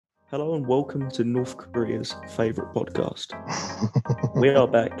Hello and welcome to North Korea's favourite podcast. We are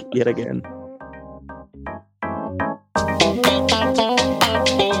back yet again.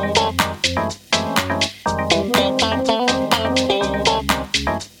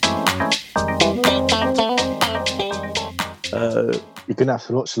 You're gonna have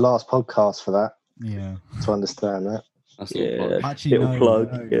to watch the last podcast for that. Yeah. To understand that. That's Yeah, Actually, little no,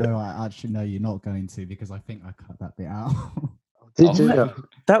 plug. no, yeah. no, actually, no, you're not going to because I think I cut that bit out. Did you? Oh,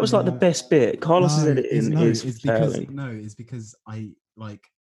 that was like the No. best bit. Carlos's editing is it's because failing. it's because I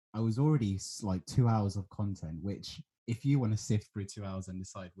was already like 2 hours of content, which if you want to sift through 2 hours and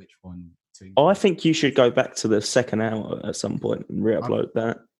decide which one to I think you should go back to the second hour at some point and re-upload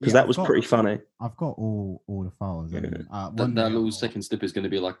that because yeah, that was pretty funny. I've got all the files. Yeah. And, that little second snip is going to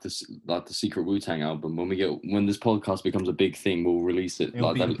be like this, like the secret Wu-Tang album. When this podcast becomes a big thing, we'll release it. It'll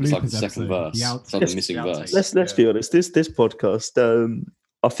Like be that, the it's like the bloopers second episode, verse. the It's like the outtakes, missing the verse. outtakes. Let's be honest. This podcast,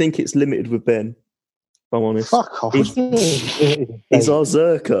 I think it's limited with Ben. If I'm honest, Fuck off. He's our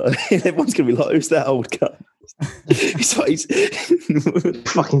Zerka. Everyone's gonna be like, "Who's that old guy?" he's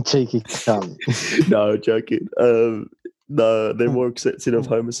fucking cheeky cunt. No, joking. No, they're more accepting of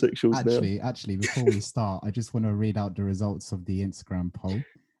homosexuals now. Actually, before we start, I just want to read out the results of the Instagram poll.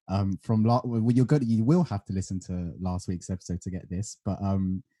 You will have to listen to last week's episode to get this, but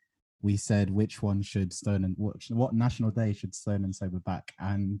we said which one should Stone and what national day should Stone and Sober back,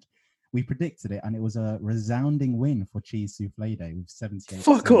 and we predicted it, and it was a resounding win for Cheese Souffle Day with 78%.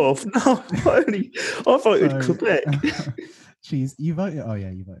 Fuck off! No, I voted Quebec. Cheese, you voted? Oh yeah,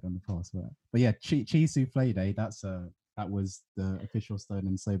 you voted on the poll, but yeah, Cheese Souffle Day. That was the official Stone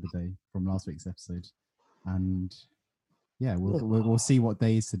and Sober Day from last week's episode, and yeah, we'll see what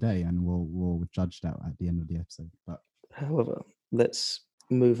day is today, and we'll judge that at the end of the episode. But However, let's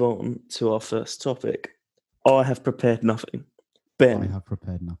move on to our first topic. I have prepared nothing. Ben, I have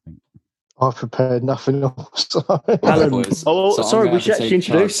prepared nothing. I've prepared nothing else. Alan. boys. Oh, So I'm sorry, gonna we have should to actually take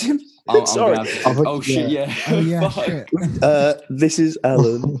charge. introduce him. I'm Sorry. gonna have to- oh shit! Yeah. Oh yeah, Fuck. shit. This is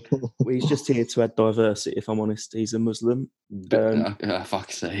Alan. He's just here to add diversity. If I'm honest, he's a Muslim.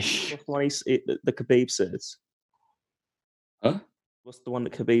 Fuck's sake. What's the one the Khabib says? Huh? What's the one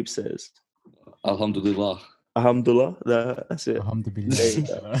that Khabib says? Alhamdulillah. Alhamdulillah. That's it.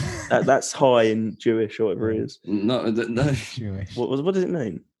 Alhamdulillah. That's high in Jewish or whatever it is. No. Jewish. What does it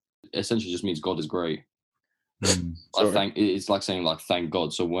mean? Essentially, just means God is great. Mm. It's like saying like thank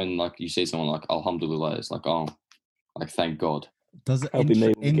God. So when like you say someone like Alhamdulillah, it's like thank God. Does it Help me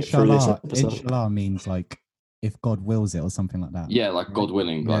maybe get through this inshallah? episode. Inshallah means like if God wills it or something like that. Yeah, like God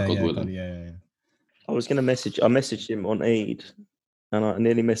willing, like God willing. Yeah. I was going to message. I messaged him on Eid, and I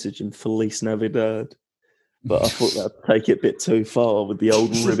nearly messaged him Feliz Navidad, but I thought that'd take it a bit too far with the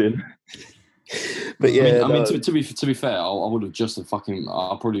old ribbon. But yeah, I mean, to be fair, I would have just I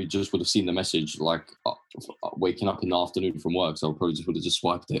probably just would have seen the message like waking up in the afternoon from work, so I probably just would have just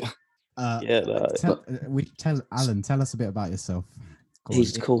swiped it. Tell Alan, tell us a bit about yourself.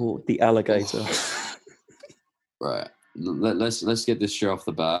 He's called the alligator. Right. Let's get this straight off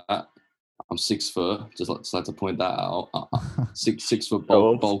the bat. I'm 6 foot. Just like to point that out. 6 foot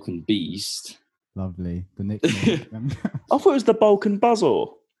Balkan beast. Lovely. The nickname. I thought it was the Balkan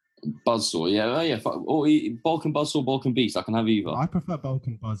Buzzsaw. Buzzsaw, yeah. Or Balkan Buzzsaw, Balkan beast. I can have either. I prefer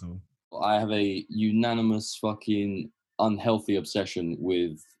Balkan Buzzsaw. I have a unanimous fucking unhealthy obsession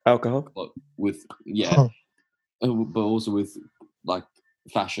with Alcohol. but also with like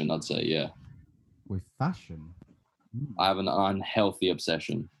fashion. I'd say, yeah. With fashion. I have an unhealthy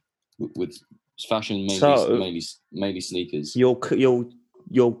obsession with fashion, mainly sneakers. You'll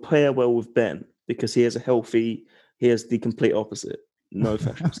pair well with Ben because he has the complete opposite. No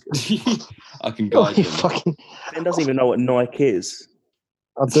fashion skills. I can guide him. Ben doesn't even know what Nike is.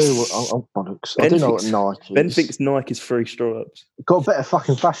 I do. I'm bollocks. I do know what Nike is. Ben thinks Nike is 3 stripes. Got better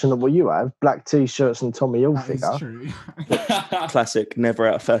fucking fashion than what you have. Black t-shirts and Tommy Hilfiger. That is true. Classic, never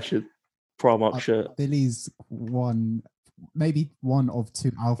out of fashion. Primark shirt. Billy's maybe one of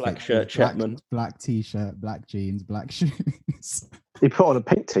 2 outfits. Black shirt, Chapman. Black t-shirt, black jeans, black shoes. He put on a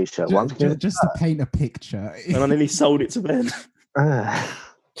pink t-shirt once. Just to paint a picture. And I nearly sold it to Ben.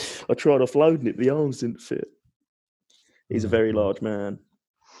 Ah. I tried offloading it, the arms didn't fit. He's a very large man.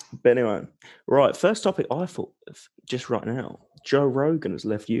 But anyway, right, first topic I thought of just right now. Joe Rogan has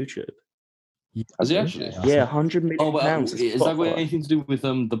left YouTube. Has he actually? Yeah, £100 million. Is that got anything to do with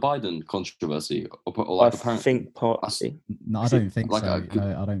the Biden controversy? Or like I think partly. No, I don't think like so. I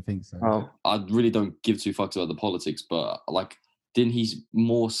don't think so. Oh. I really don't give 2 fucks about the politics, but like, didn't he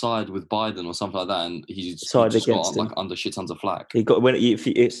more side with Biden or something like that? And he just got like under shit tons of flack. He went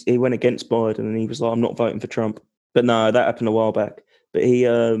against Biden and he was like, "I'm not voting for Trump." But no, that happened a while back. But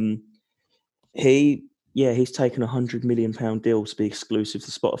he's taken £100 million deal to be exclusive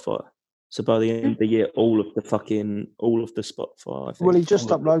to Spotify. So by the end of the year, all of the Spotify. I think, Well, he just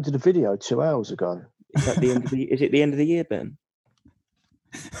uploaded a video 2 hours ago. Is that the end of the? Is it the end of the year, Ben?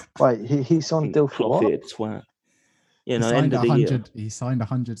 Wait, he's on deal for what? Cloth-eared twat. Yeah, He no, signed end of the year. 100. He signed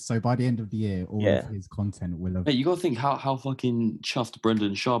 100. So by the end of the year, all of his content will have. Hey, you gotta think how fucking chuffed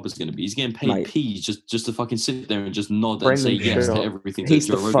Brendan Sharp is gonna be. He's getting paid Mate. peas just to fucking sit there and just nod Brendan and say yes Sharp, to everything. He's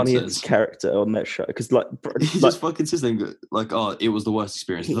that the Joe Rogan funniest says. character on that show because He just fucking sits there and go, like, oh, it was the worst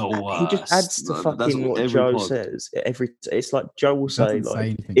experience. he just adds to fucking what Joe says. It's like Joe will say like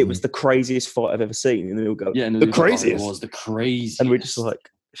anything, it was the craziest fight I've ever seen, and then he'll go, yeah, and the craziest. it was the craziest. And we're just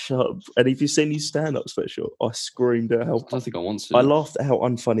like, shut up. And if you've seen his stand-up special, I screamed at how I don't think I want to. I laughed at how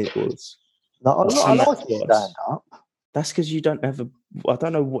unfunny it was. No, I like his stand up. That's because you don't have I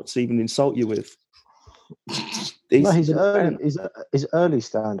don't know what's even insult you with. No, his early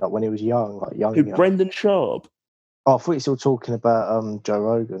stand up when he was young, like young. Brendan Sharp. Oh, I thought you were still talking about Joe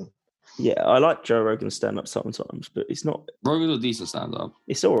Rogan. Yeah, I like Joe Rogan's stand up sometimes, but it's not. Rogan's a decent stand up.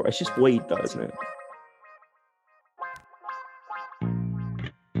 It's alright. It's just weed, though, isn't it?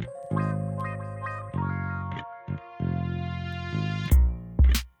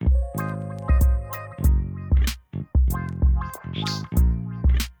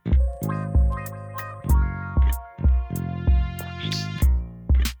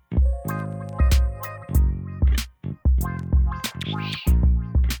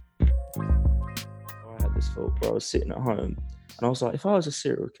 Where I was sitting at home and I was like, if I was a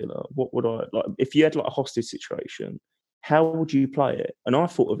serial killer, what would I like? If you had like a hostage situation, how would you play it? And I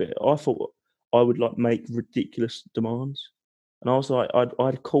thought of it. I thought I would like make ridiculous demands, and I was like,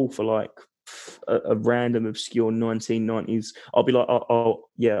 I'd call for like a random obscure 1990s. I'll be like, I'll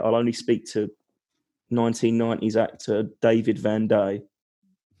only speak to 1990s actor David Van Day,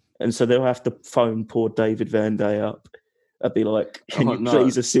 and so they'll have to phone poor David Van Day up. I'd be like, can you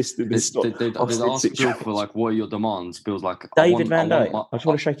please assist in this? They'd ask Bill for like, what are your demands? Bill's like, David Van Day. I just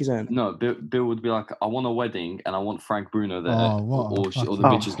want to shake his hand. No, Bill would be like, I want a wedding and I want Frank Bruno there, or the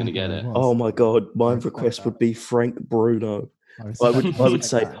bitch is gonna get it. Oh my god, my request would be Frank Bruno. I would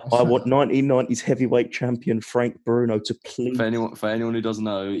say I want 1990s heavyweight champion Frank Bruno to please. For anyone who doesn't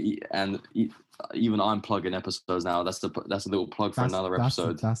know, even I'm plugging episodes now. That's a little plug for another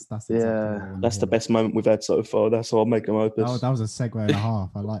episode. That's the best moment we've had so far. That's how I'll make them open. That was a segue and a half.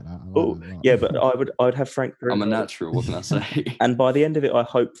 I like that. Yeah, but I'd have Frank Bruno. I'm a natural. What can I say? And by the end of it, I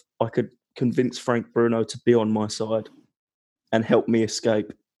hope I could convince Frank Bruno to be on my side and help me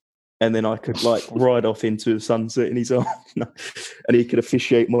escape. And then I could like ride off into the sunset in his arms, and he could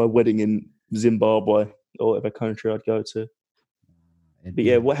officiate my wedding in Zimbabwe or whatever country I'd go to. But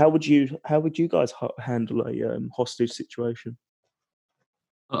yeah, how would you guys handle a hostage situation?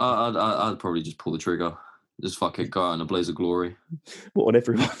 I'd probably just pull the trigger, just fucking go out in a blaze of glory. What, on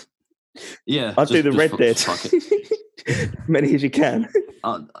everyone? Yeah, I'd do the Red Dead. As many as you can.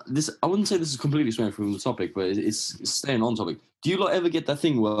 I wouldn't say this is completely straight from the topic, but it's staying on topic. Do you ever get that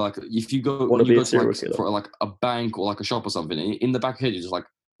thing where like if you go to for like a bank or like a shop or something, in the back of your head you're just like,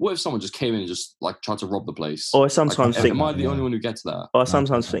 what if someone just came in and just like tried to rob the place? I sometimes think, am I the only one who gets that? I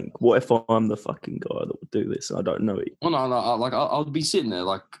sometimes think, what if I'm the fucking guy that would do this and I don't know it? Well, no, I'll be sitting there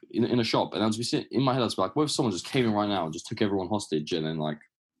like in a shop, and I'll be sitting in my head. I'd be like, what if someone just came in right now and just took everyone hostage, and then like,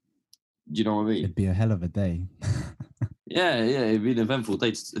 do you know what I mean? It'd be a hell of a day. Yeah, it'd be an eventful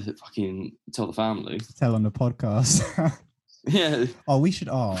day to fucking tell the family. Tell on the podcast. Yeah. Oh, we should.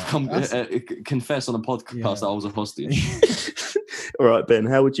 Confess on a podcast that I was a hostage. All right, Ben.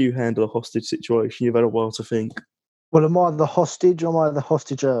 How would you handle a hostage situation? You've had a while to think. Well, am I the hostage or am I the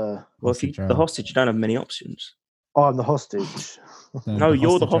hostager? Well, if you're the hostage, you don't have many options. Oh, I'm the hostage. No,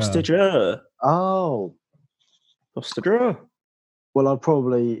 you're the hostager. Oh, hostager. Well, I'd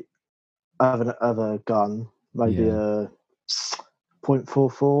probably have a gun, maybe a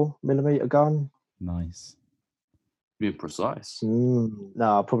 .44 millimeter gun. Nice. Being precise. No,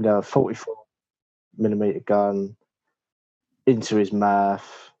 I'll probably have a 44 millimeter gun into his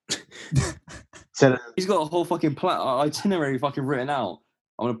mouth. He's got a whole fucking itinerary fucking written out.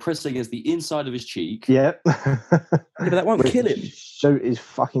 I'm going to press against the inside of his cheek. Yep. But that won't kill him. Shoot his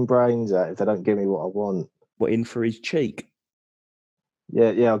fucking brains out if they don't give me what I want. What, in for his cheek?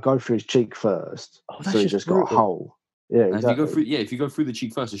 Yeah, I'll go through his cheek first. Oh, that's so he's just got a hole. Yeah, exactly. If you go through the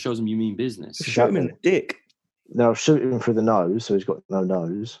cheek first, it shows him you mean business. Shoot him in the dick. Then I'll shoot him through the nose, so he's got no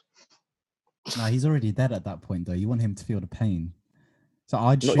nose. No, he's already dead at that point, though. You want him to feel the pain. So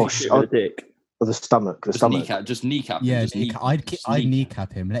I'd shoot him in the dick. Or the stomach. The stomach. Just kneecap. Yeah, I'd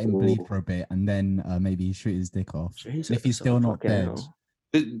kneecap him, let him bleed Ooh. for a bit, and then maybe shoot his dick off. Jesus, And if he's still not fucking dead,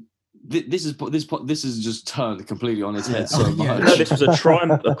 hell. This is just turned completely on its head so Yeah. much. No, this was a crime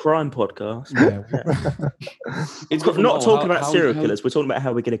podcast. yeah. We're not talking about serial killers. We're talking about how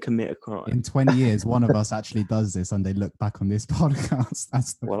we're going to commit a crime. In 20 years, one of us actually does this, and they look back on this podcast.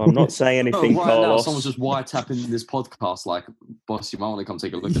 That's the Well, I'm not saying anything, right Carlos. now, someone's just wiretapping this podcast. Like, boss, you might want to come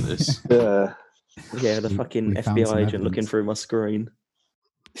take a look at this. Yeah. The fucking we found some FBI agent looking evidence. through my screen.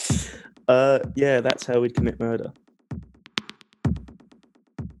 Yeah, that's how we'd commit murder.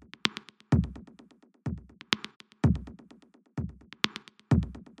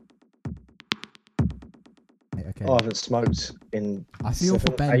 Okay. I haven't smoked in. I feel for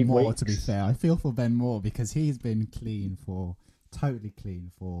 7, Ben 8 more, weeks. to be fair. I feel for Ben more because he's been totally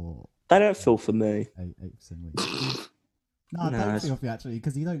clean for They don't feel for me. 8 weeks. No, I No, don't it's- feel for you actually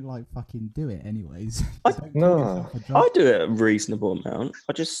because you don't like fucking do it anyways. I- You don't give No. yourself a job. I do it a reasonable amount.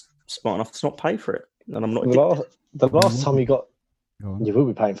 I just smart enough to not pay for it, and I'm not. The last time you got, Go on. you will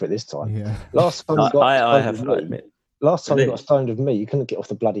be paying for it this time. Yeah. Last time you got, I stoned have with to me- admit Last time you Really? got stoned with me, you couldn't get off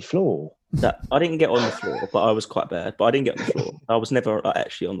the bloody floor. that I didn't get on the floor, but I was quite bad. But I didn't get on the floor. I was never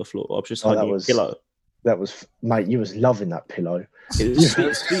actually on the floor. I was just Oh, that hugging was- a pillow. That was, mate. You was loving that pillow. It was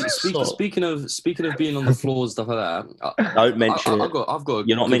Speaking of being on the floor and stuff like that, Don't mention I've it. got a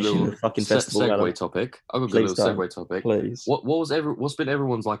You're not good mentioning little the fucking festival. segue Alan. topic. I've got a good Please little don't. segue topic. Please. What's been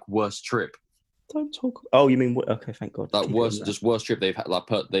everyone's like worst trip? Don't talk. Oh, you mean okay? Thank God. Like Keep it worst, in there. just worst trip they've had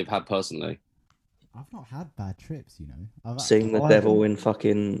they've had personally. I've not had bad trips, you know. I've Seeing the I devil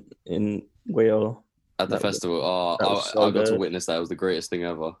haven't. in We Are. At the That was- festival. Oh, that was so I got to good. witness that. It was the greatest thing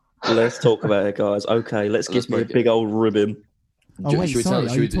ever. Let's talk about it, guys. Okay, let's Let's give me a break it. big old ribbon. Oh wait, Should we sorry. tell- Are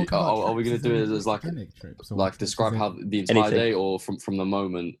should you we do- talking about are we gonna trips do it in as like- academic trips or Like trips describe as how in- the entire Anything. day or from the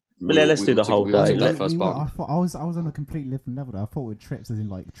moment. But let's do the whole we'll day. take Let- that first we were- bump. I was on a completely different level. I thought with trips as in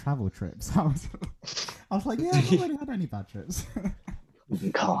like travel trips. I was like, yeah, I've not really had any bad trips.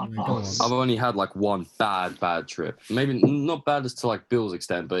 God, Go on. I've only had like one bad trip. Maybe not bad as to like Bill's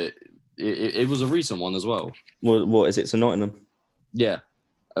extent, but it was a recent one as well. What is it? To Nottingham. Yeah.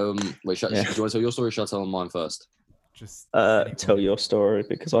 Wait, Yeah. do you want to tell your story? Or should I tell mine first? Just Tell your story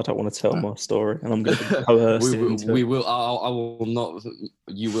because I don't want to tell my story, and I'm going to be coerced into we it. will. I will not.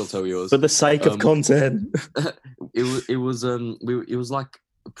 You will tell yours. For the sake of um, content. It was like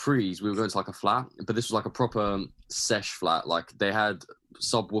prees. We were going to like a flat, but this was like a proper sesh flat. Like they had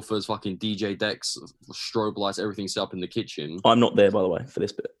subwoofers, fucking DJ decks, strobe lights, everything set up in the kitchen. I'm not there, by the way, for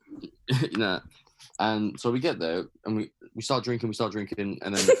this bit. Nah. And so we get there and we start drinking,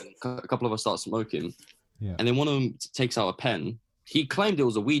 and then a couple of us start smoking. Yeah. And then one of them takes out a pen. He claimed it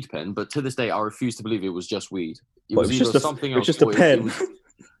was a weed pen, but to this day I refuse to believe it was just weed. It Well, was it was either just a- something it was else. just a or pen.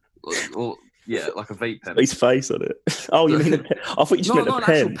 Well, yeah, like a vape pen. His face on it. Oh, you mean a pen? I thought you just No, meant not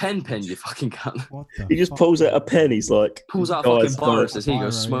a an actual pen. pen, you fucking cunt. what the He just fuck? pulls out a pen. He's like, Pulls out a Guys, fucking virus, guys. says, here you go,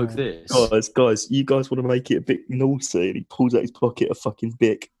 Biro, smoke yeah. this. guys, you guys want to make it a bit naughty? And he pulls out his pocket a fucking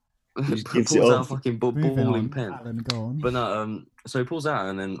bic. He just gives Pulls it out a off. fucking Moving balling on. pen. Alan, go on. But no, so he pulls out,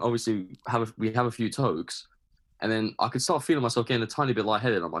 and then obviously we have a few tokes, and then I could start feeling myself getting a tiny bit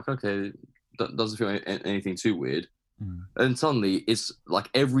lightheaded. I'm like, okay, doesn't feel anything too weird. Mm. And suddenly, it's like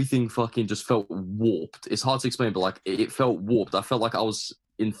everything fucking just felt warped. It's hard to explain, but like it felt warped. I felt like I was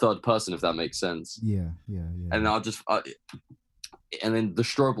in third person, if that makes sense. Yeah. And and then the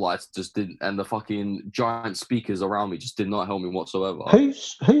strobe lights just didn't, and the fucking giant speakers around me just did not help me whatsoever.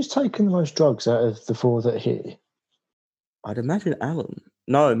 Who's taken the most drugs out of the four that are here? I'd imagine Alan.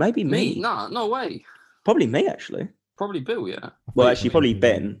 No, maybe me. Nah, no way. Probably me, actually. Probably Bill, yeah. Well, actually, probably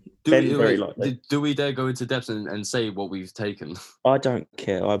Ben. Ben, very likely. Do we dare go into depth and say what we've taken? I don't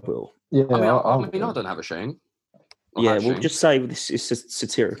care. I will. Yeah, I mean, I don't have a shame. I Yeah, have we'll shame. just say this is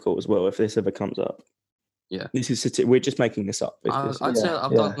satirical as well if this ever comes up. Yeah. This is we're just making this up. if this- I'd say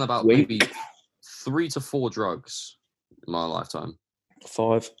I've yeah. done about We- maybe 3 to 4 drugs in my lifetime.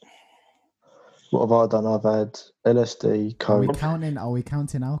 5. What have I done? I've had LSD, Are we coke. counting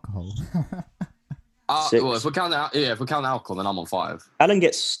alcohol? Six. Well, if we count alcohol, then I'm on 5. Alan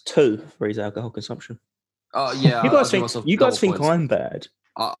gets 2 for his alcohol consumption. Yeah. You I'll guys give myself think double points. I'm bad?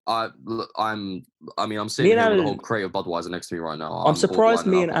 I'm sitting and here with a Alan- whole crate of Budweiser next to me right now. I'm surprised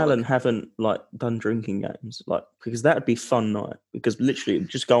me borderline and Alan alcoholic. haven't like done drinking games, like because that would be fun night. Because literally, it'd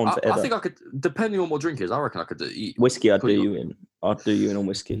just go on forever. I think I could, depending on what drink is, I reckon I could eat. Whiskey, I'd put do you- you in. I'd do you in on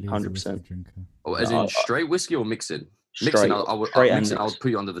whiskey, Billy's a 100%. whiskey drinker. Oh, as in straight whiskey or mixing? Straight, Mixing, I would straight and mixing, I would mixed.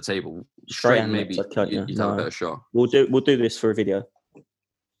 put you under the table. Straight and maybe mixed, I'd cut you. you'd have a No. better shot. We'll do this for a video.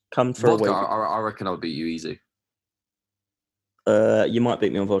 Come for Vodka, a week. I reckon I would beat you easy. You might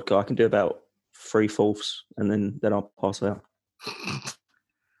beat me on vodka. I can do about 3/4, and then I'll pass out.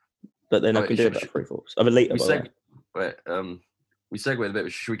 But then I can do about 3/4 of a litre. We segue a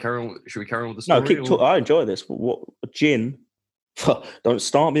bit. Should we carry on? Should we carry on with the No, story? keep talking. I enjoy this. What gin? Don't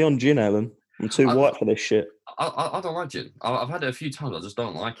start me on gin, Alan. I'm too white for this shit. I don't like gin. I've had it a few times. I just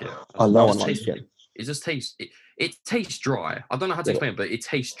don't like it. No one likes gin. It just tastes. It tastes dry. I don't know how to explain it, but it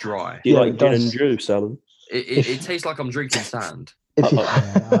tases dry. Do you like gin and juice, Alan? It tastes like I'm drinking sand.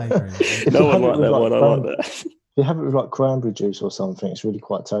 I agree. No one like that one. I like that. If you have it with like cranberry juice or something, it's really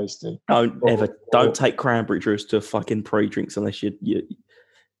quite tasty. Don't take cranberry juice to fucking pre-drinks unless you.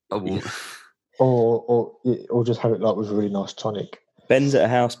 I won't. Or just have it like with a really nice tonic. Ben's at a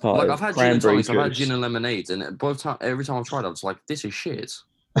house party. Like I've had gin and tonics, I've had gin and lemonades, and every time I've tried it, I was like, "This is shit."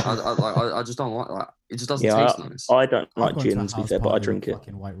 I just don't like that. It just doesn't taste nice. I don't like gin, to be fair, but I drink it.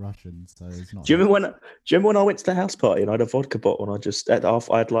 Fucking White Russian, so it's not. Do you remember when I went to the house party and I had a vodka bottle and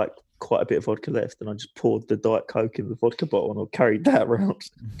I had like quite a bit of vodka left and I just poured the Diet Coke in the vodka bottle and I carried that around,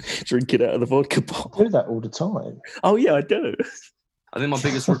 drinking out of the vodka bottle. I do that all the time. Oh yeah, I do. I think my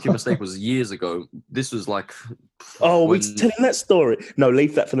biggest rookie mistake was years ago. This was like. Oh, we're telling that story. No,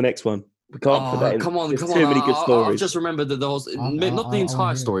 leave that for the next one. We can't put that in. Come on. Too many good stories. I've just remembered that there was not the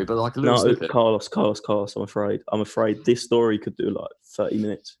entire story, but like a little snippet. Carlos. I'm afraid this story could do like 30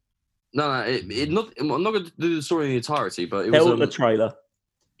 minutes. No. I'm not going to do the story in the entirety, but it was the trailer.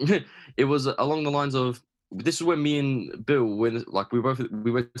 It was along the lines of. This is when me and Bill, we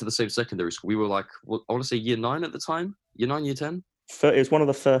went to the same secondary school. We were like, I want to say year 9 at the time. Year 9, year 10. It was one of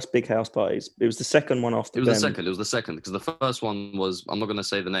the first big house parties. It was the second one after. It was the second because the first one was, I'm not going to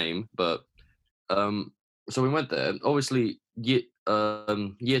say the name, but so we went there. Obviously, year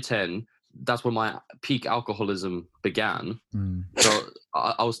 10. That's when my peak alcoholism began. So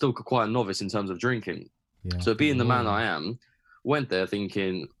I was still quite a novice in terms of drinking. Yeah. So being the man I am, went there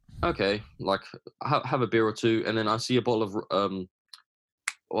thinking, okay, like have a beer or two, and then I see a bottle of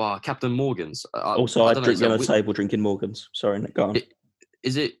Captain Morgan's. I drink on the table drinking Morgan's. Sorry, Nick, go on.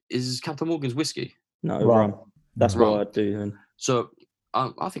 Is Captain Morgan's whiskey? No, rum. That's what I do. Then. So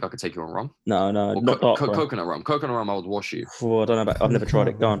I think I could take you on rum. No, not dark rum. Coconut rum. Coconut rum, I would wash you. I don't know I've never tried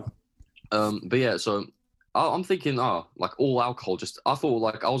it. Go on. But yeah, so I'm thinking, like all alcohol. I thought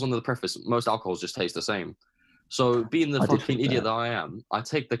like I was under the preface. Most alcohols just taste the same. So being the fucking idiot that I am, I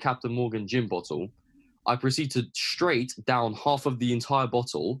take the Captain Morgan gin bottle. I proceed to straight down half of the entire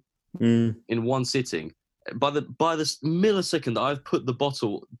bottle in one sitting. By the millisecond that I've put the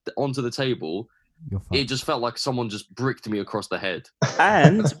bottle onto the table, it just felt like someone just bricked me across the head.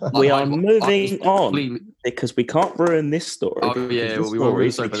 And we are moving on because we can't ruin this story. Oh yeah, we won't ruin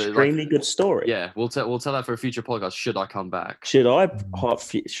it. Extremely good story. Yeah, we'll tell that for a future podcast. Should I come back? Should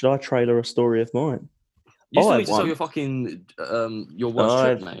I trailer a story of mine? You still need to tell your fucking your worst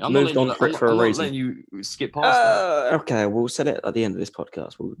trip, mate. I'm not letting you skip past that. Okay, we'll set it at the end of this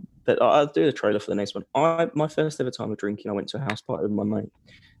podcast. But I'll do the trailer for the next one. My first ever time of drinking, I went to a house party with my mate,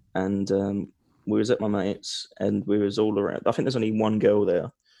 and we was at my mate's, and we was all around. I think there's only one girl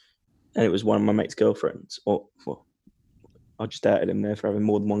there, and it was one of my mate's girlfriends. I just doubted him there for having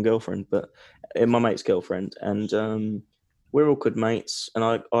more than one girlfriend, but my mate's girlfriend, and we're all good mates. And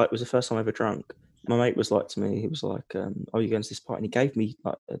it was the first time I ever drunk. My mate was like to me, he was like, "Oh, you going to this party?" And he gave me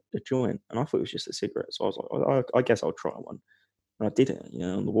like a joint, and I thought it was just a cigarette. So I was like, I guess I'll try one. And I did it,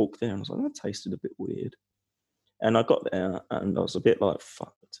 on the walk there, and I was like, that tasted a bit weird. And I got there, and I was a bit like,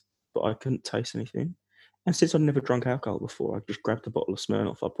 fucked, but I couldn't taste anything. And since I'd never drunk alcohol before, I just grabbed a bottle of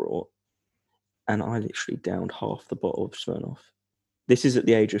Smirnoff I brought, and I literally downed half the bottle of Smirnoff. This is at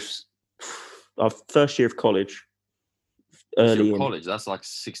the age of first year of college. Early college, that's like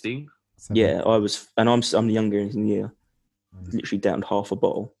 16. Yeah, I was, and I'm the younger in the year. Literally downed half a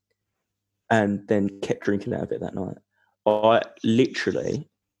bottle, and then kept drinking out of it that night. I literally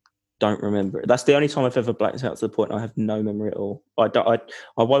don't remember it. That's the only time I've ever blacked out to the point I have no memory at all. I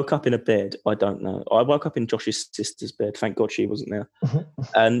woke up in a bed. I don't know. I woke up in Josh's sister's bed. Thank God she wasn't there,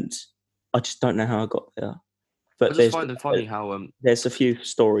 and I just don't know how I got there. But I just find it funny how there's a few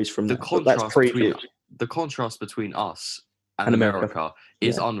stories from the contrast the contrast between us and America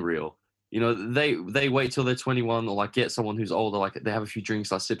is unreal. They wait till they're 21 or like get someone who's older, like they have a few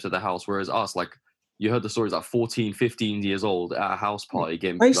drinks, like sips at the house. Whereas us, like you heard the stories, like 14, 15 years old at a house party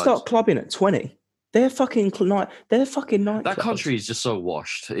game. They start clubbing at 20. They're fucking night. That country is just so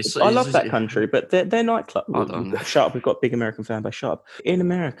washed. I love that country, but their nightclub. Shut up! We've got a big American fan base. Shut up! In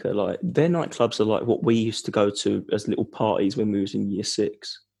America, like their nightclubs are like what we used to go to as little parties when we was in year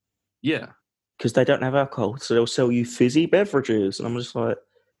 6. Yeah, because they don't have alcohol, so they'll sell you fizzy beverages, and I'm just like,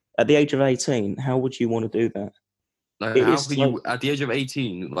 at the age of 18, how would you want to do that? Like, It how is can like- you, at the age of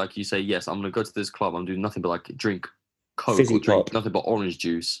 18, like you say, yes, I'm going to go to this club. I'm doing nothing but like drink Coke Fizzy or drink pop. nothing but orange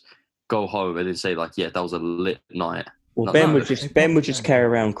juice, go home and then say like, yeah, that was a lit night. Well, No, Ben no. would just They Ben would probably just don't carry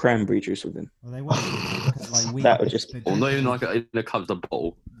do around cranberry juice with him. Well, they won't do because like we. That would just- the Or not even drink- like in a cup, the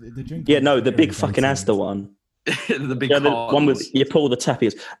bottle. the drink. Yeah, no, the culture big is fucking 18. Asda one. The big Yeah, the one with cartons. you pull the tap.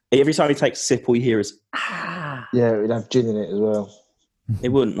 Is every time he takes a sip, all you hear is ah. Yeah, it'd have gin in it as well. It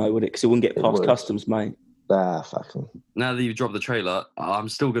wouldn't, though, would it? Because it wouldn't get It past would. customs, mate. Ah, fucking. Now that you've dropped the trailer, I'm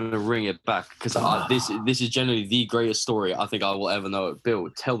still going to ring it back because this is generally the greatest story I think I will ever know. Bill,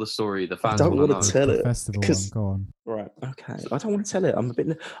 tell the story. The fans don't want wanna to know. tell The it, festival one. because- Go on. Right. Okay. I don't want to tell it. I'm a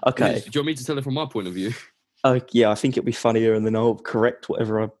bit. Okay. Do you want me to tell it from my point of view? Yeah, I think it'll be funnier, and then I'll correct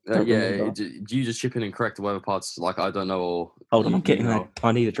whatever I don't remember. Do you just chip in and correct whatever parts like I don't know or Hold on, you- I'm getting you know. that.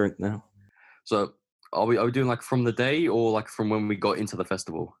 I need a drink now. So are we doing like from the day or like from when we got into the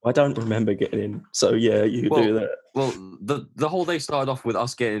festival? I don't remember getting in, so yeah, you Well, do that. Well, the whole day started off with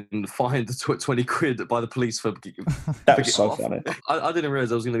us getting fined 20 quid by the police for. That was so funny. I didn't realize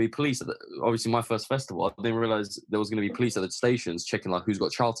there was going to be police. Obviously, my first festival, I didn't realize there was going to be police at the stations checking like who's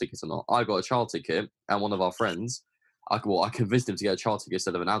got child tickets or not. I got a child ticket, and one of our friends, I convinced him to get a child ticket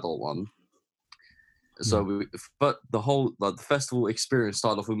instead of an adult one. So, but the festival experience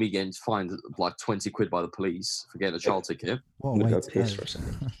started off with me getting fined like 20 quid by the police for getting a child ticket, What I'm gonna way go to piss go. for a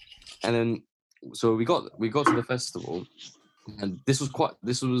second. and then so we got to the festival, and this was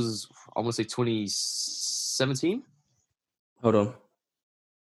I want to say 2017. Hold on.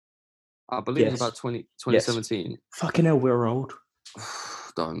 I believe it was Yes. about 2017. Fucking hell, we're old.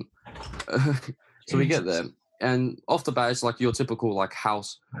 Don't. So we get there, and off the bat, it's like your typical like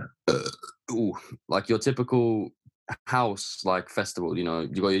house, like your typical house like festival. You know,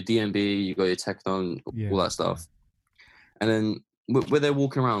 you got your DMB, you got your techno, and all that stuff. And then we're there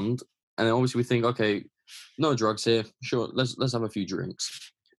walking around, and then obviously we think, okay, no drugs here. Sure, let's have a few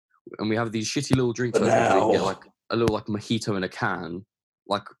drinks. And we have these shitty little drinks. But where you now- get like a little like mojito in a can.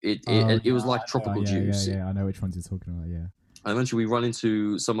 Like it was like tropical juice. Yeah, I know which ones you're talking about. Yeah. And eventually we run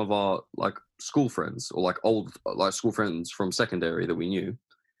into some of our like school friends or like old like school friends from secondary that we knew,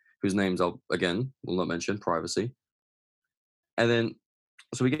 whose names I'll again will not mention, privacy. And then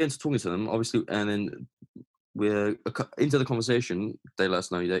so we get into talking to them, obviously, and then we're into the conversation. They let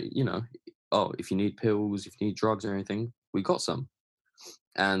us know that, you know, oh, if you need pills, if you need drugs or anything, we got some.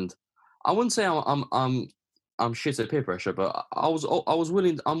 And I wouldn't say I'm shit at peer pressure, but I'm always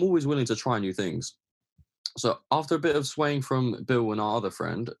willing to try new things. So after a bit of swaying from Bill and our other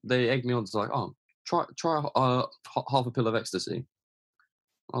friend, they egged me on to like, oh, try half a pill of ecstasy.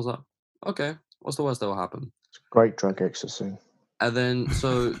 I was like, okay, what's the worst that will happen? Great drug ecstasy. And then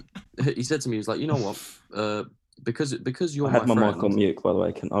so he said to me, he was like, you know what? Because you're I had my friend, mic on mute, by the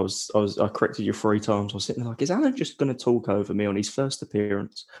way. I corrected you 3 times. I was sitting there like, is Alan just going to talk over me on his first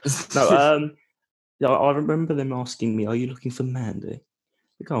appearance? No, yeah, I remember them asking me, "Are you looking for Mandy?"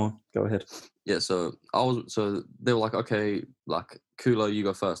 Go on, go ahead. Yeah, so they were like, okay, like Kulo, you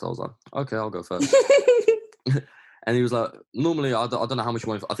go first. I was like, okay, I'll go first. And he was like, normally I don't know how much you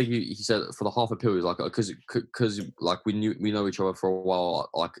want. I think he said for the half a pill, he was like, because like we know each other for a while,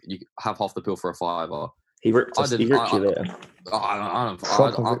 like you have half the pill for a $5. He ripped us. He ripped you there. I'm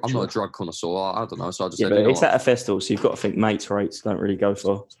not a drug connoisseur. I don't know. So I just Yeah, said, but you know it's what? at a festival, so you've got to think mates rates don't really go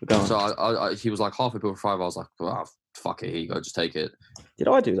for. Go on. So he was like half a pill for $5. I was like, oh, fuck it, here you go, just take it. Did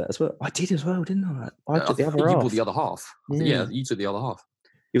I do that as well? I did as well, didn't I? I took the other You half. bought the other half. Yeah, you took the other half.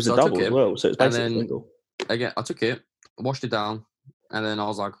 It was So a I took double as it, well, so it's and basically then- single. Again, I took it, washed it down, and then I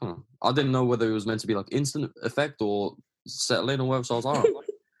was like, I didn't know whether it was meant to be like instant effect or settle in or whatever. So I was like, oh,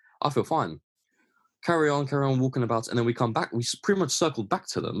 I feel fine. Carry on, walking about, and then we come back. We pretty much circled back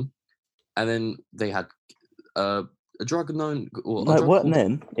to them, and then they had a drug known. Or No, it wasn't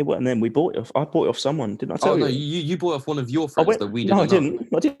them. It wasn't them. We bought it off. I bought it off someone, didn't I tell Oh you? no, you bought off one of your friends that we didn't No, I know.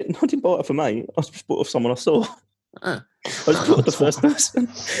 didn't. I didn't buy it for me. I just bought it off someone I saw. Ah. I just bought it the first person.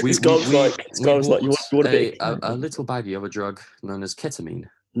 This guy was like, you want a bit? A little baggie of a drug known as ketamine.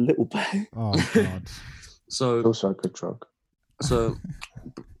 Little bag. Oh God. So Also a good drug.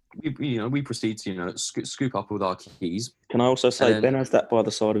 we proceed to scoop up with our keys. Can I also say And Ben has that by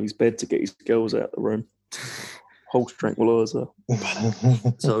the side of his bed to get his girls out of the room? Hulk tranquilizer.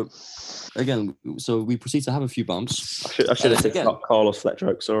 So again, we proceed to have a few bumps, I should have said again. fuck Carlos flat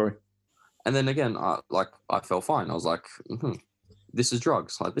joke. Sorry. and then again, I felt fine. I was like, this is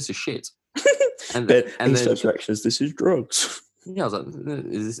drugs. Like this is shit. And Ben, and his then first reaction is, "This is drugs." yeah, I was like,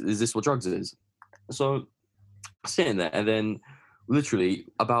 is this what drugs is? So sitting there, and then literally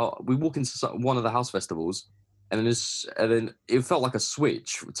we walk into one of the house festivals, and then it felt like a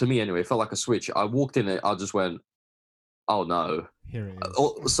switch to me anyway. It felt like a switch. I walked in it, I just went, oh no. Here it is.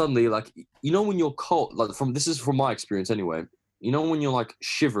 Or suddenly, like, you know when you're cold, like this is from my experience anyway. You know when you're like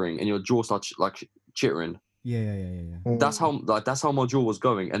shivering and your jaw starts like chittering. Yeah. That's how my jaw was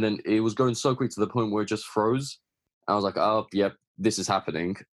going, and then it was going so quick to the point where it just froze. I was like, oh, yep, this is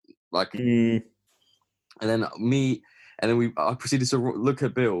happening. Like, and then I proceeded to look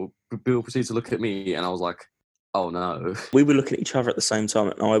at Bill. Bill proceeded to look at me, and I was like, oh no. We were looking at each other at the same time,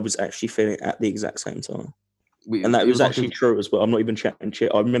 and I was actually feeling it at the exact same time. And that It was like actually true as well. I'm not even chatting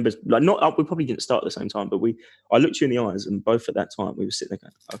shit. I remember, like, we probably didn't start at the same time, but I looked you in the eyes, and both at that time we were sitting there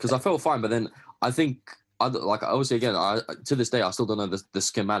going, because I felt fine, but then I think, obviously again, to this day I still don't know the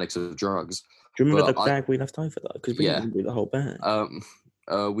schematics of drugs. Do you remember the bag we left over though? Because we didn't do the whole bag.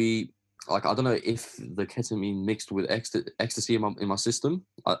 We I don't know if the ketamine mixed with ecstasy in my system.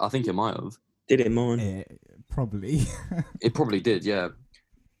 I think it might have. Did it mine? Probably. It probably did, yeah.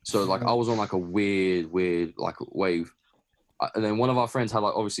 So like I was on like a weird like wave, and then one of our friends had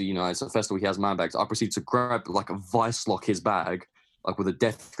like, obviously, you know, it's a festival, he has man bags. I proceeded to grab like a vice lock his bag like with a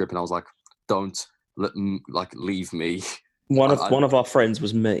death grip, and I was like, don't leave me. One of our friends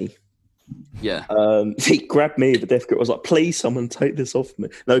was me. Yeah. He grabbed me with the death grip. I was like, please, someone take this off me.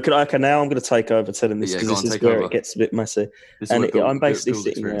 No, now I'm going to take over telling this, because this is where it gets a bit messy. And I'm basically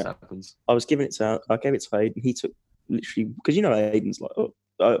sitting there. Happens. I gave it to Aiden. He took literally, because you know Aiden's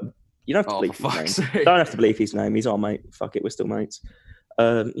like, you don't have to believe his name. Don't have to believe his name. He's our mate. Fuck it, we're still mates.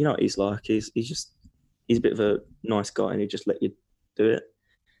 You know what he's like? He's a bit of a nice guy, and he just let you do it.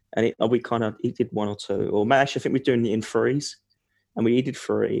 And he did one or two, or actually I think we're doing it in threes. And he did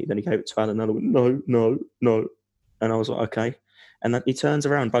 3, then he gave it to Alan, and I went, no. And I was like, okay. And then he turns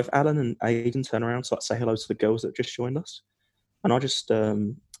around, both Alan and Aiden turn around to like say hello to the girls that just joined us. And I just, I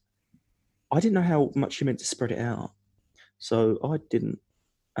didn't know how much you meant to spread it out. So I didn't.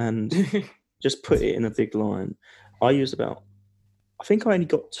 And just put it in a big line. I think I only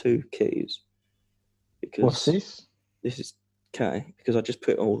got 2 keys. Because what's this? This is K, because I just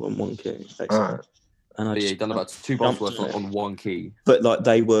put it all on 1 key. All right. And you done about 2 bombs worth on 1 key. But like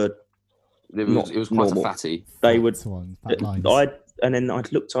they were, it was quite normal. A fatty. They would. And then I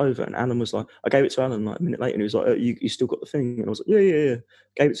looked over, and Alan was like, I gave it to Alan like a minute later, and he was like, you still got the thing? And I was like, yeah.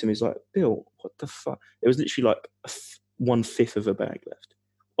 Gave it to him. He's like, Bill, what the fuck? It was literally like 1/5 of a bag left.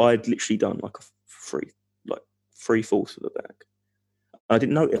 I'd literally done like 3/4 of the bag. I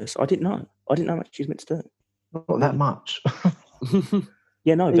didn't notice. I didn't know how much she was meant to do. Not that much.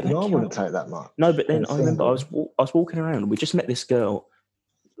 Yeah, no, but I wouldn't take that much. No, but then I remember I was walking around, and we just met this girl,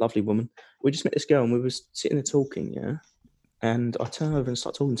 lovely woman. We just met this girl, and we were sitting there talking, yeah. And I turned over and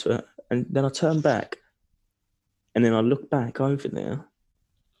started talking to her, and then I turned back, and then I looked back over there,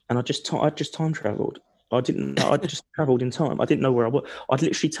 and I just time traveled. I just travelled in time. I didn't know where I was. I'd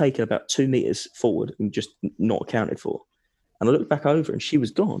literally taken about 2 meters forward and just not accounted for. And I looked back over, and she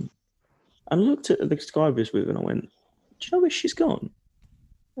was gone. And I looked at the guy I was with, and I went, "Do you know where she's gone?"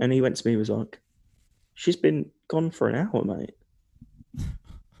 And he went to me and was like, "She's been gone for an hour, mate."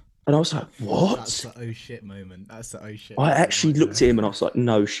 And I was like, "What?" That's the oh shit moment. I actually looked at him and I was like,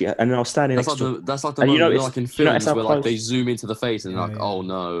 "No shit." And then I was standing next to him. That's like the moment like in films where like they zoom into the face and like, oh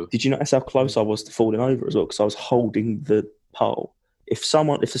no. Did you notice how close I was to falling over as well? Because I was holding the pole. If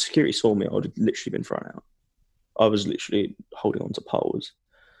the security saw me, I would have literally been thrown out. I was literally holding on to poles.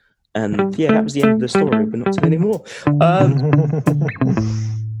 And yeah, that was the end of the story, but not telling anymore.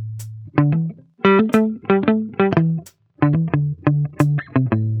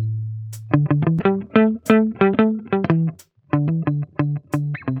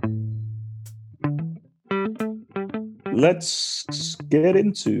 Let's get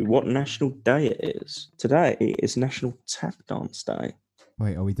into what national day it is. Today is National Tap Dance Day.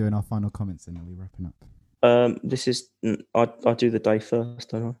 Wait, are we doing our final comments and are we wrapping up? I do the day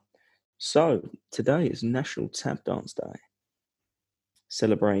first, don't I? So today is National Tap Dance Day,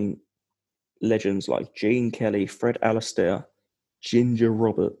 celebrating legends like Gene Kelly, Fred Astaire, Ginger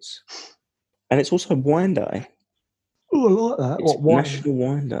Roberts, and it's also Wine Day. Oh, I like that. It's National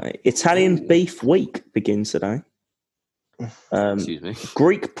Wine Day. Italian Beef Week begins today. Excuse me.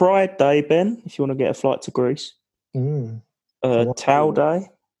 Greek Pride Day, Ben, if you want to get a flight to Greece. Tau Day.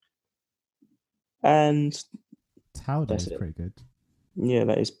 And Tau Day is pretty good. Yeah,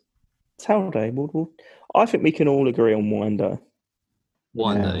 that is Tau Day. I think we can all agree on Wine Day.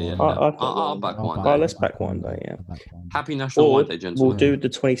 Wine Day, yeah. I'll back Wine Day. Let's back Wine Day, yeah. Happy National Wine Day, gentlemen. We'll do the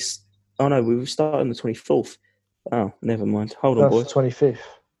 20th. Oh no, we were starting the 24th. Oh, never mind. Hold on, boys. 25th.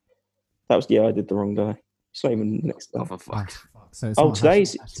 That was, I did the wrong day. It's not even the next day. Oh, for fuck. So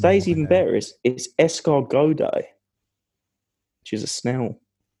today's even better. It's escargot day, which is a snail.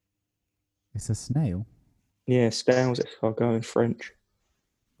 It's a snail? Yeah, Scales escargot in French.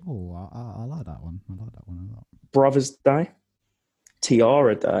 Oh, I like that one. I like that one a lot. Brothers Day.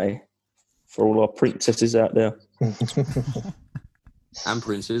 Tiara Day. For all our princesses out there. And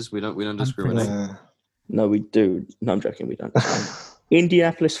princes. We don't discriminate. No, we do. No, I'm joking. We don't.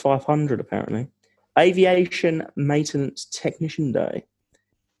 Indianapolis 500, apparently. Aviation Maintenance Technician Day.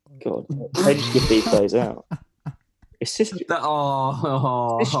 God, they just give these days out. It's Cystic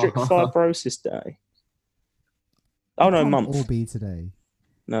Fibrosis Day. Oh, no, month. All be today.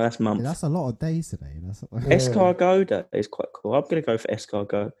 No, that's month. Yeah, that's a lot of days today. Escargot Day is quite cool. I'm going to go for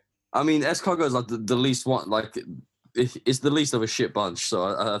escargot. I mean, escargot is like the least one. Like, it's the least of a shit bunch. So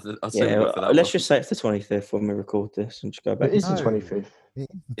I'd say yeah, for that let's just say it's the 25th when we record this and just go back. It is the 25th. It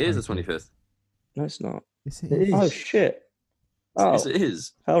is the 25th. No, it's not. Yes, it is. Oh, shit. Oh. Yes, it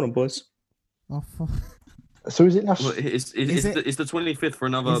is. Hold on, boys. Oh, fuck. So is it national? Well, it's the 25th for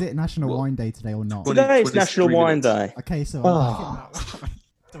another. Is it National Wine Day today or not? Today is National Wine Day. Okay, so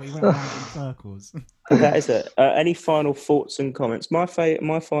so we went around in circles. That is it. Any final thoughts and comments? My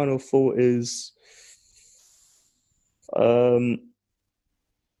final thought is,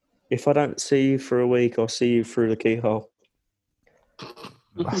 if I don't see you for a week, I'll see you through the keyhole.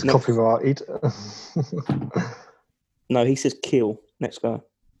 That's copyrighted. No, he says kill. Next guy.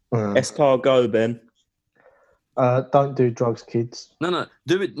 Escargot, Ben. Don't do drugs, kids. No.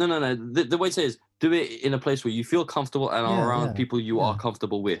 Do it. No. The way to say is do it in a place where you feel comfortable and are around people you are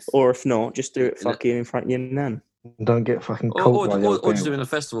comfortable with. Or if not, just do it fucking in front of your nan. Don't get fucking caught. Or just do it in a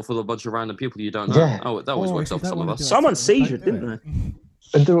festival full of a bunch of random people you don't know. Yeah. Oh, that always works out for some of us. Someone sees you, didn't they?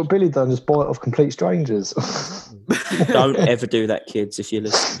 And do what Billy done, just buy it off complete strangers. Don't ever do that, kids, if you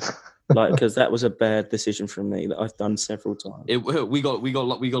listen. Because that was a bad decision from me that I've done several times. We got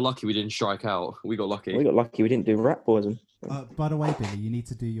lucky. We didn't strike out. We got lucky. We didn't do rat poison. By the way, Billy, you need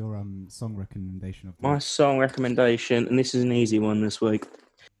to do your song recommendation of my song recommendation, and this is an easy one this week.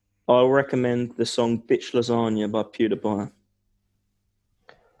 I'll recommend the song "Bitch Lasagna" by PewDiePie.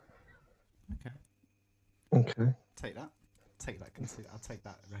 Okay. Take that. I'll take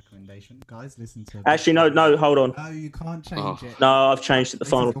that recommendation, guys. Listen to. Actually, no. Hold on. No, you can't change it. No, I've changed it the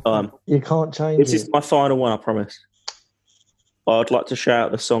final time. You can't change it. This is my final one, I promise. I'd like to shout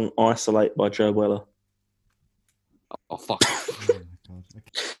out the song "Isolate" by Joe Weller. Oh fuck! Oh, my God.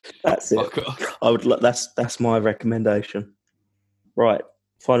 Okay. That's it. I would. That's my recommendation. Right.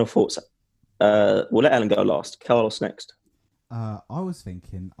 Final thoughts. We'll let Alan go last. Carlos next. I was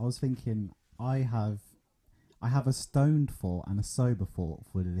thinking. I have a stoned thought and a sober thought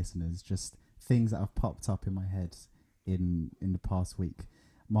for the listeners. Just things that have popped up in my head in the past week.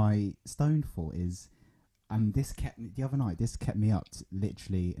 My stoned thought is, and this kept me up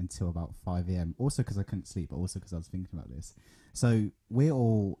literally until about 5 a.m. Also because I couldn't sleep, but also because I was thinking about this. So we're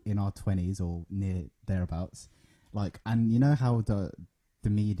all in our 20s or near thereabouts, and you know how the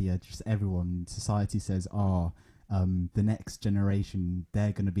media, just everyone, society says, the next generation,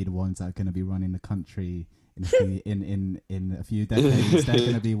 they're going to be the ones that are going to be running the country in a few decades. They're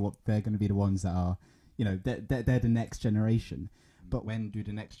going to be the ones that are, they're the next generation. But when do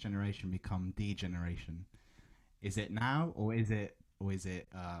the next generation become the generation? Is it now, or is it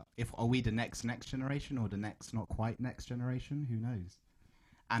are we the next generation, or the next not quite next generation? Who knows?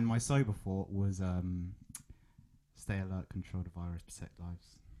 And my sober thought was stay alert, control the virus, protect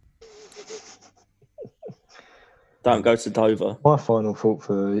lives. Don't go to Dover. My final thought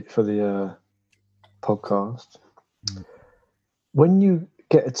for the podcast: when you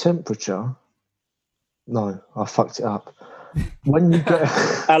get a temperature, no, I fucked it up. When you get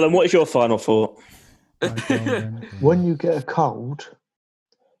Alan, what is your final thought? When you get a cold,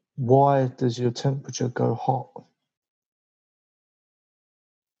 why does your temperature go hot?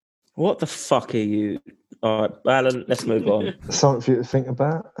 What the fuck are you? All right, Alan, let's move on. Something for you to think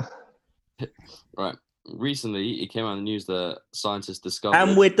about. Right. Recently, it came out in the news that scientists discovered.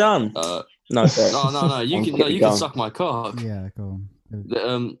 And we're done. No. You can suck my cock. Yeah, go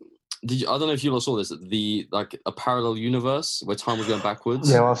on. I don't know if you all saw this. A parallel universe where time was going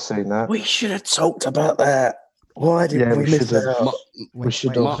backwards. Yeah, I've seen that. We should have talked about that. Why did we miss that? We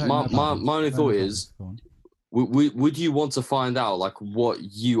should have. My only thought is, would you want to find out what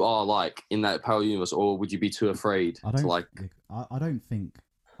you are like in that parallel universe, or would you be too afraid I don't think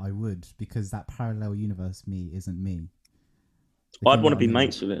I would, because that parallel universe me isn't me. I'd want to be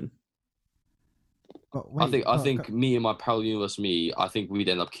mates with him. I think me and my parallel universe me, I think we'd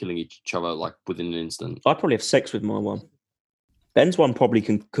end up killing each other within an instant. I'd probably have sex with my one. Ben's one probably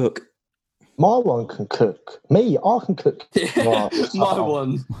can cook. My one can cook. Me, I can cook. My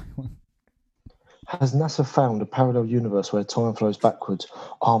one. Has NASA found a parallel universe where time flows backwards?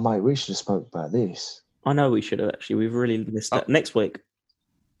 Oh, mate, we should have spoke about this. I know we should have actually. We've really missed that. Next week.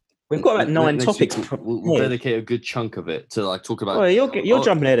 We've got about 9 topics. We'll dedicate a good chunk of it to like talk about. Oh, you're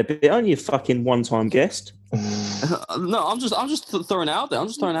jumping ahead a bit, aren't you? Fucking one-time guest. No, I'm just throwing it out there. I'm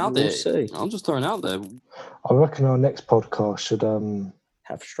just throwing it out there. I reckon our next podcast should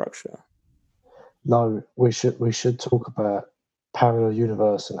have structure. No, we should talk about parallel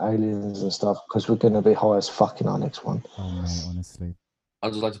universe and aliens and stuff because we're going to be high as fuck in our next one. Oh mate, honestly. I'd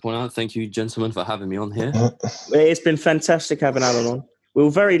just like to point out, thank you, gentlemen, for having me on here. It's been fantastic having Alan on. We're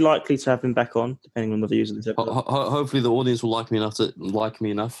very likely to have him back on, depending on the views of this episode. Hopefully, the audience will like me enough to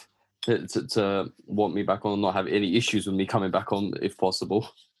want me back on and not have any issues with me coming back on, if possible.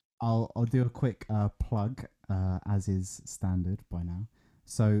 I'll do a quick plug, as is standard by now.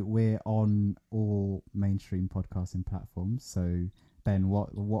 So we're on all mainstream podcasting platforms. So Ben,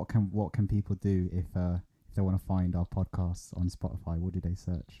 what can people do if they want to find our podcasts on Spotify? What do they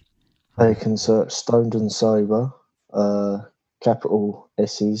search? They can search Stoned and Sober, capital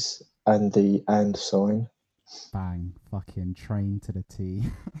S's and the and sign. Bang, fucking train to the T.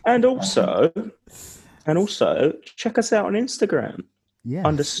 and also check us out on Instagram. Yeah.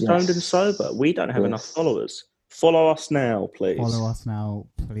 Under Stoned and Sober. We don't have enough followers. Follow us now, please. Follow us now,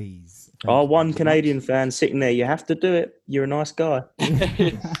 please. Our one Canadian fan sitting there. You have to do it. You're a nice guy.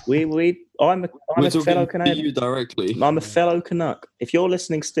 I'm a fellow Canadian. You directly. I'm a fellow Canuck. If you're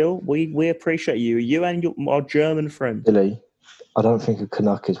listening still, we appreciate you. You and our German friend. Billy, I don't think a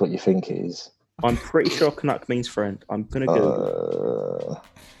Canuck is what you think it is. I'm pretty sure Canuck means friend. I'm gonna go.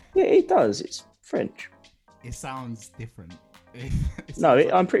 Yeah, it does. It's French. It sounds different.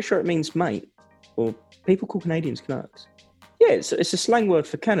 I'm pretty sure it means mate. Or people call Canadians Canucks. Yeah, it's a slang word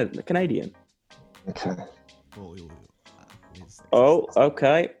for Canadian. Okay. Oh,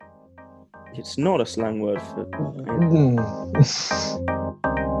 okay. It's not a slang word for.